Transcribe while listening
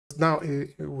now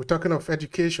we're talking of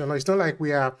education. It's not like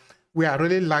we are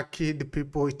really lucky the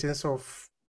people in terms of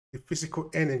the physical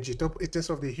energy, in terms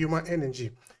of the human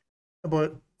energy.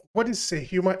 But what is a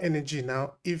human energy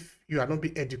now if you are not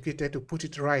being educated to put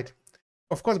it right?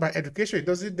 Of course, by education, it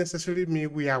doesn't necessarily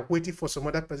mean we are waiting for some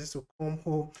other person to come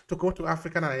home, to go to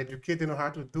Africa and educate them on how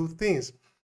to do things.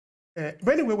 But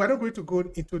anyway, we're not going to go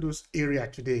into those areas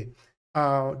today.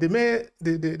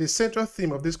 The central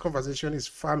theme of this conversation is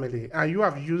family, and you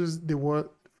have used the word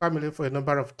family for a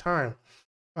number of times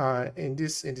in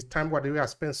the time what we have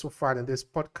spent so far in this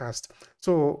podcast.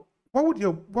 So, what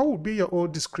would be your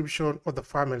own description of the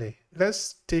family?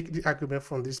 Let's take the argument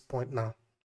from this point now.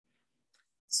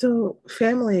 So,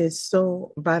 family is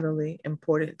so vitally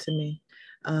important to me.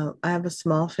 I have a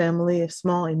small family, a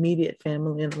small immediate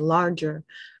family, and a larger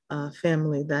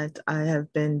family that I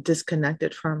have been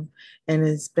disconnected from. And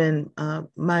it's been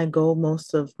my goal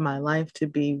most of my life to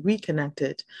be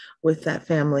reconnected with that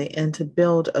family and to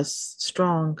build a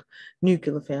strong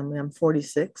nuclear family. I'm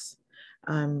 46.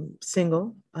 I'm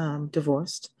single,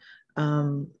 divorced,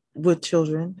 with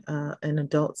children, an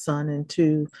adult son and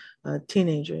two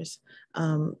teenagers.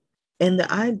 Um, and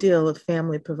the ideal of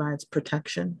family provides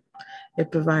protection, it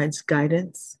provides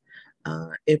guidance,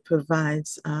 it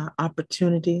provides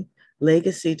opportunity,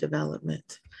 legacy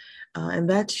development. And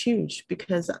that's huge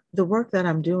because the work that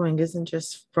I'm doing isn't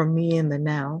just for me in the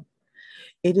now.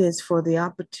 It is for the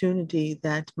opportunity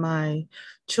that my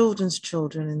children's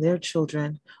children and their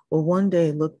children will one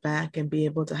day look back and be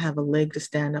able to have a leg to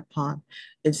stand upon.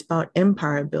 It's about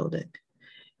empire building.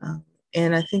 Uh,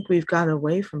 and I think we've got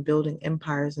away from building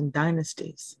empires and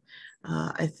dynasties.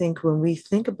 I think when we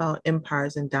think about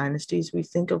empires and dynasties, we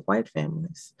think of white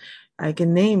families. I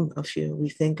can name a few. We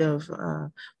think of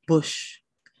Bush,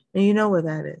 and you know where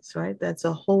that is, right? That's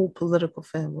a whole political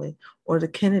family, or the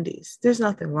Kennedys. There's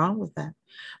nothing wrong with that.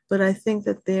 But I think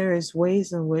that there is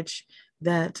ways in which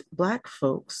that Black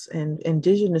folks and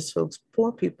Indigenous folks,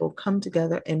 poor people, come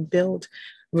together and build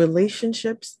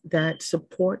relationships that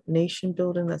support nation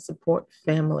building, that support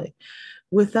family.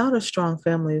 Without a strong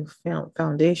family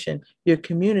foundation, your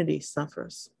community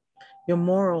suffers, your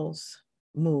morals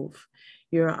move,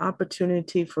 your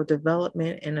opportunity for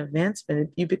development and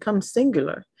advancement, you become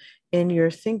singular in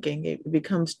your thinking. It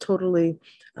becomes totally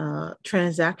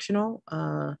transactional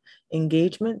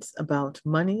engagements about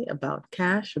money, about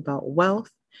cash, about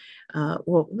wealth.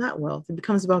 Well, not wealth, it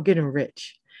becomes about getting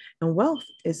rich. And wealth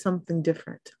is something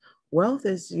different. Wealth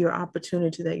is your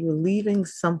opportunity that you're leaving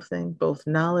something, both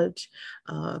knowledge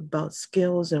about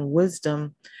skills and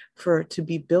wisdom, for to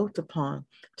be built upon,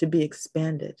 to be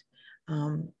expanded.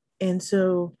 And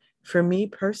so for me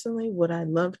personally, would I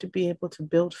love to be able to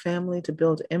build family, to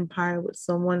build empire with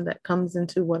someone that comes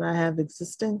into what I have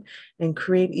existing and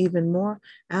create even more?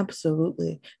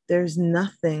 Absolutely. There's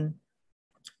nothing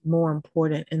more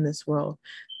important in this world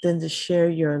than to share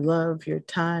your love, your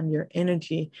time, your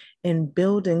energy in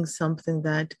building something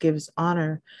that gives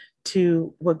honor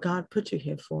to what God put you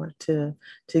here for, to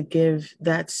give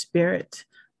that spirit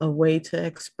a way to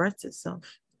express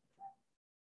itself.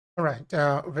 All right,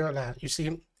 Viola, you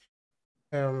see,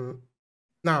 um,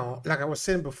 now, like I was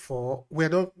saying before, we are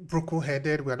not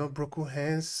broken-headed, we are not broken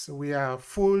hands, we are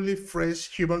fully fresh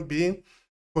human being,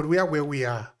 but we are where we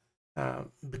are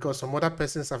because some other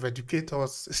persons have educated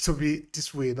us to be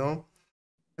this way, no?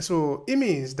 So it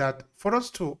means that for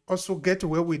us to also get to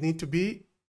where we need to be,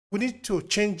 we need to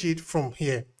change it from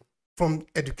here, from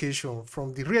education,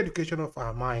 from the re-education of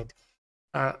our mind.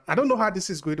 I don't know how this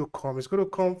is going to come. It's going to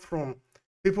come from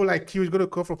people like you. It's going to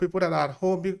come from people that are at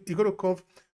home. It's going to come,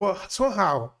 well,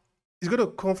 somehow it's going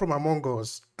to come from among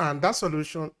us. And that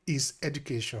solution is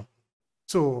education.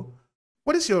 So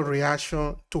what is your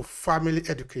reaction to family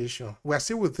education? We are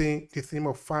still within the theme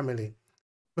of family.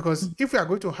 Because if we are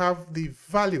going to have the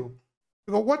value,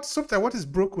 because sometimes what is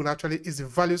broken actually is the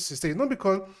value system. It's not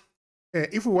because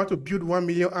if we want to build 1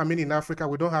 million army in Africa,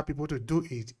 we don't have people to do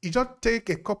it. It just take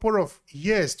a couple of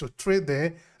years to trade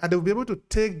there, and they'll be able to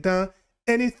take down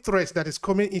any threat that is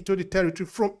coming into the territory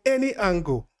from any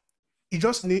angle. You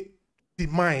just need the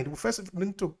mind. We first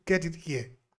need to get it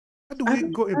here. How do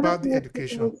we go about the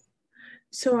education?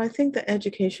 So I think the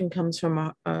education comes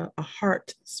from a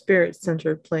heart,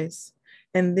 spirit-centered place.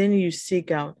 And then you seek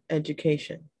out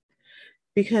education,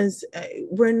 because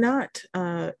we're not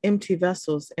empty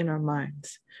vessels in our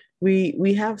minds.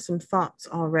 We have some thoughts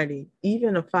already.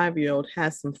 Even a 5-year-old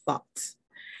has some thoughts.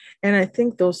 And I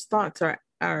think those thoughts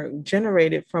are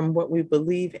generated from what we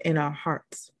believe in our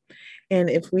hearts. And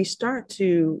if we start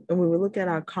to, and we look at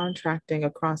our contracting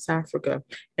across Africa,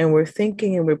 and we're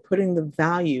thinking and we're putting the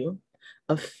value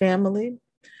of family,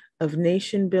 of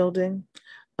nation building,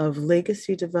 of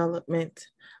legacy development,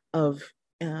 of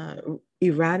uh,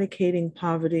 eradicating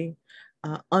poverty,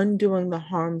 undoing the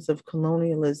harms of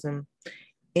colonialism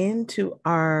into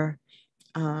our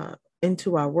uh,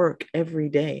 into our work every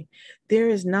day. There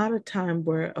is not a time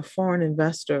where a foreign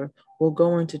investor will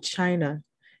go into China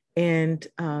and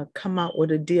come out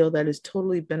with a deal that is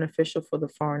totally beneficial for the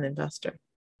foreign investor.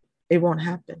 It won't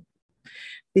happen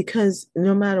because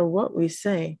no matter what we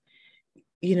say,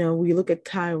 we look at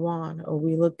Taiwan or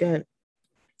we look at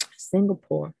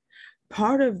Singapore,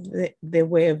 part of the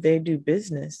way of they do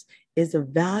business is a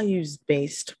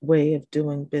values-based way of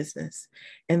doing business.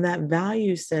 And that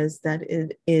value says that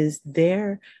it is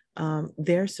their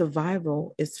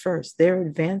survival is first, their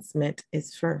advancement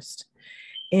is first.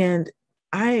 And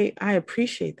I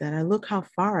appreciate that. I look how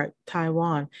far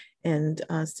Taiwan and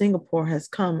Singapore has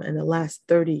come in the last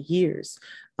 30 years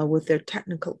with their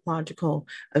technological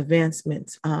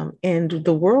advancements. And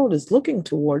the world is looking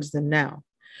towards them now.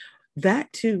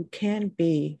 That too can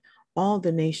be all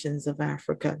the nations of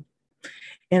Africa.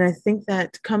 And I think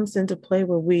that comes into play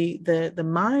where the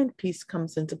mind piece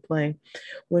comes into play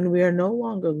when we are no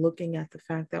longer looking at the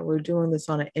fact that we're doing this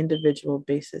on an individual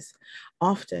basis.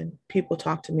 Often people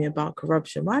talk to me about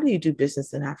corruption. Why do you do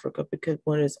business in Africa? Because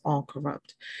when it's all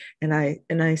corrupt. And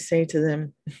I say to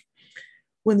them,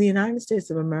 when the United States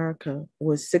of America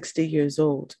was 60 years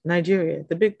old, Nigeria,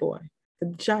 the big boy,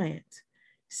 the giant,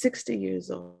 60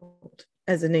 years old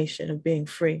as a nation of being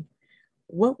free,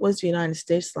 what was the United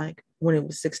States like when it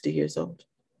was 60 years old?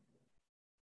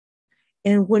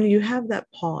 And when you have that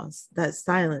pause, that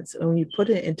silence, and when you put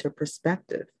it into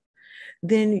perspective,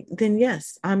 then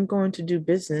yes, I'm going to do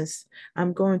business.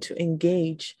 I'm going to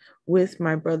engage with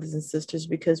my brothers and sisters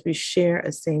because we share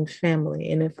a same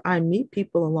family. And if I meet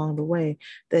people along the way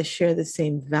that share the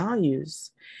same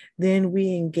values, then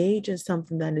we engage in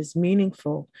something that is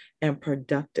meaningful and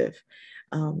productive.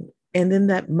 And then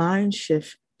that mind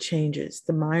shift changes.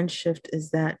 The mind shift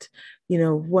is that,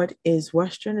 what is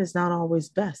Western is not always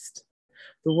best.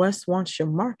 The West wants your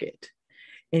market,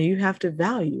 and you have to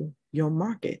value your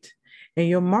market. And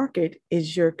your market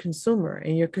is your consumer,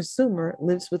 and your consumer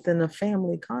lives within a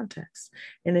family context.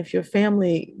 And if your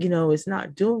family, is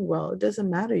not doing well, it doesn't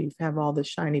matter. You have all the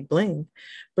shiny bling,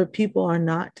 but people are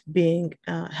not being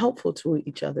helpful to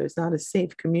each other. It's not a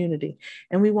safe community.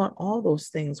 And we want all those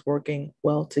things working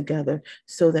well together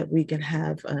so that we can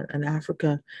have an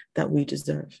Africa that we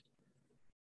deserve.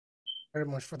 Very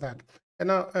much for that. And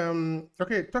now,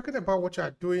 okay, talking about what you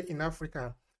are doing in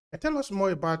Africa, tell us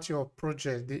more about your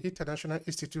project, the International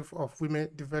Institute of Family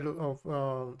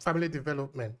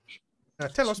Development.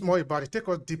 Tell us more about it. Take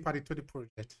us deeper into the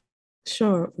project.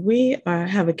 Sure. We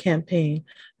have a campaign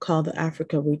called the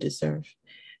Africa We Deserve.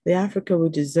 The Africa We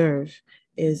Deserve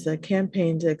is a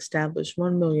campaign to establish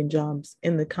 1 million jobs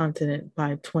in the continent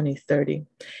by 2030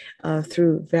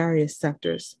 through various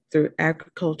sectors, through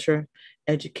agriculture,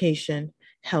 education,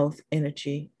 health,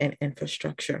 energy, and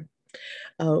infrastructure.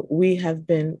 We have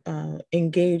been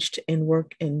engaged in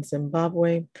work in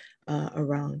Zimbabwe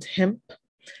around hemp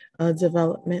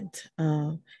development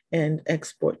and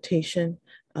exportation.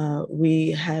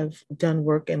 We have done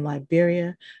work in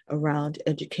Liberia around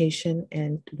education,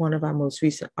 and one of our most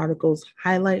recent articles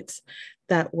highlights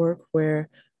that work, where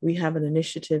we have an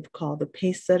initiative called the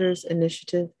Pace Setters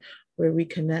Initiative, where we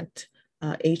connect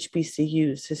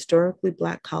HBCUs, historically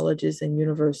Black colleges and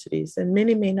universities. And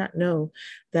many may not know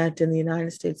that in the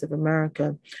United States of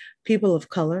America, people of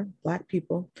color, Black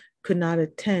people, could not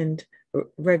attend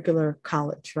regular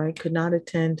college, right? Could not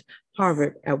attend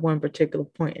Harvard at one particular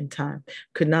point in time,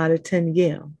 could not attend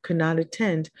Yale, could not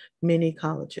attend many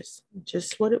colleges,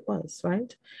 just what it was,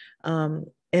 right? And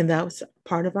that was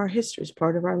part of our history,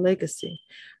 part of our legacy.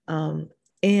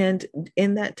 And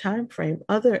in that time frame,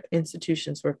 other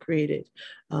institutions were created.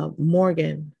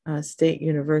 Morgan State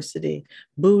University,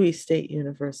 Bowie State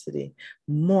University,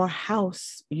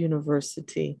 Morehouse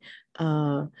University,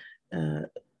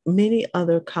 many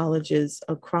other colleges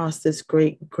across this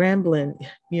great Grambling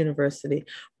University,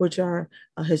 which are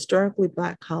historically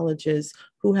Black colleges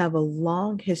who have a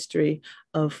long history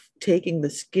of taking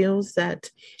the skills that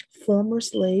former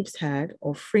slaves had,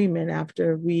 or freemen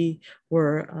after we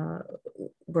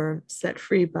were set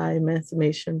free by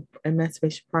Emancipation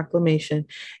Proclamation,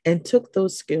 and took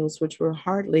those skills, which were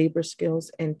hard labor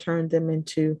skills, and turned them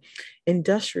into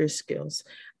industrious skills,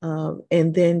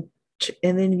 and then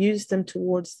use them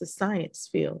towards the science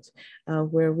field,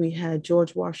 where we had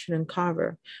George Washington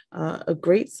Carver, a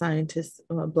great scientist,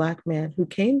 a Black man who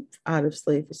came out of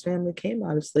slavery. His family came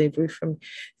out of slavery from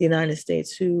the United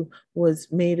States, who was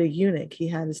made a eunuch. He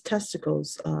had his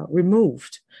testicles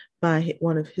removed by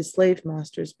one of his slave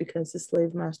masters, because the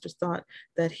slave masters thought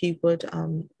that he would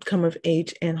come of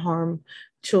age and harm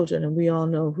children. And we all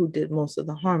know who did most of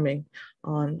the harming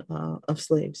of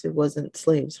slaves. It wasn't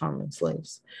slaves harming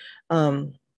slaves.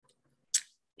 Um,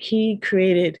 he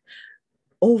created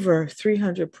over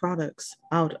 300 products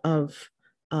out of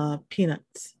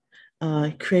peanuts,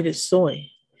 created soy.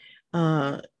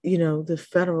 The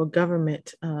federal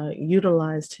government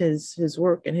utilized his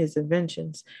work and his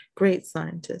inventions. Great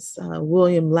scientists,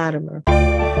 William Latimer.